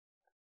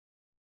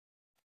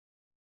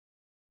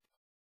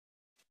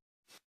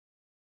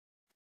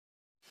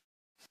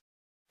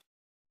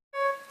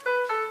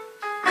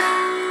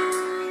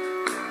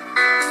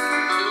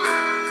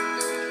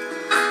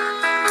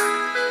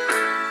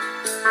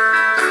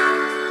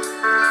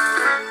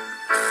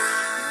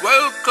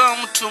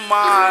Welcome to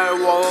my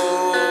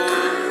world.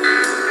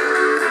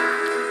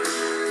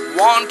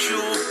 Won't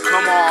you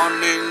come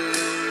on in?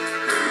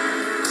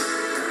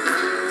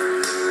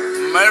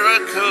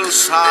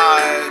 Miracles,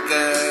 I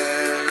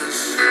guess,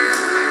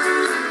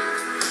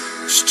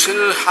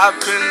 still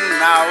happen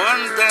now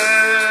and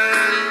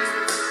then.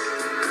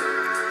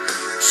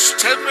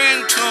 Step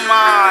into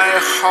my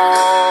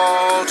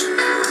heart,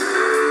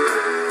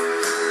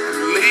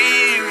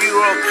 leave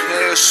your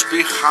cares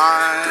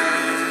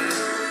behind.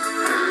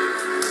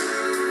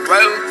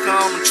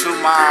 Welcome to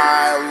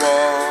my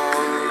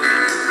world,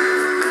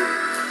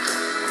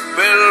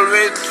 build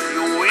with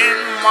you in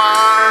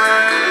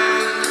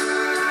mind.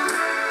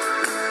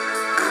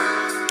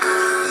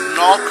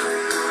 Knock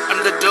and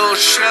the door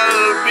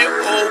shall be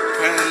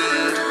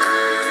opened.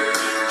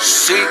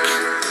 Seek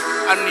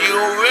and you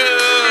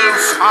will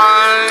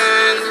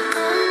find.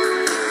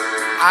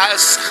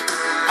 Ask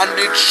and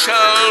it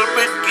shall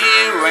be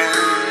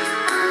given.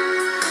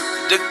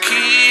 The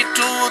key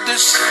to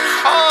this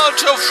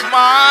heart of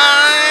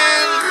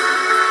mine.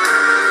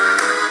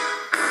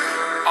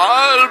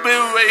 I'll be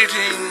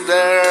waiting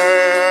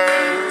there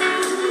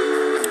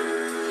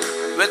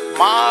with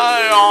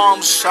my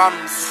arms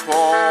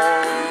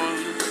unfold,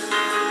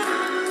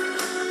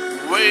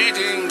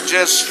 waiting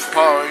just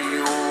for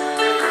you.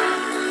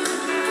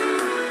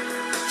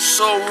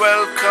 So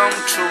welcome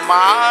to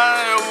my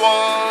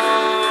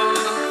world.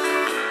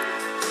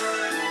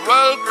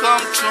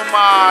 Welcome to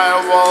my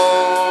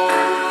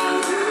world.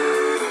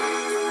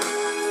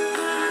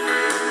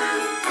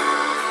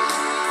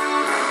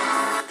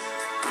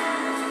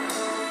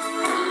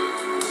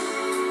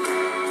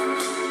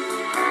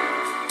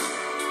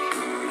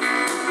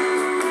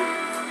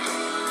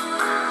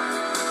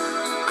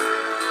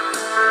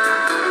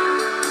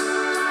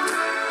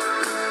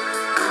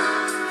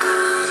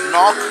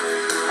 Knock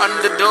and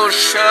the door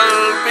shall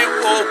be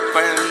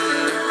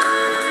opened.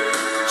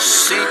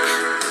 Seek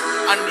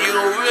and you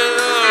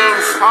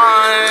will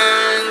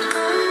find.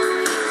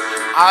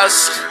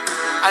 Ask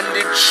and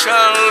it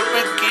shall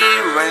be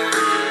given.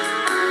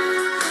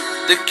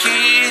 The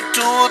key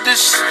to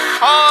this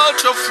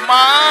heart of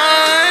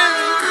mine.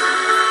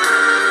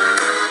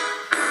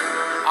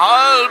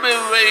 I'll be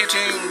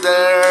waiting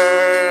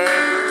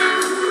there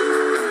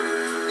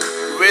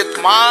with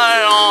my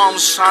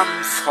arms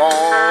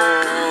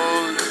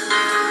unfold,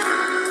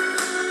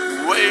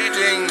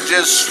 waiting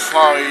just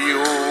for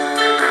you.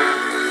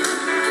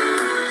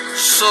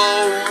 So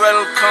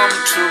welcome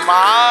to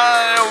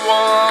my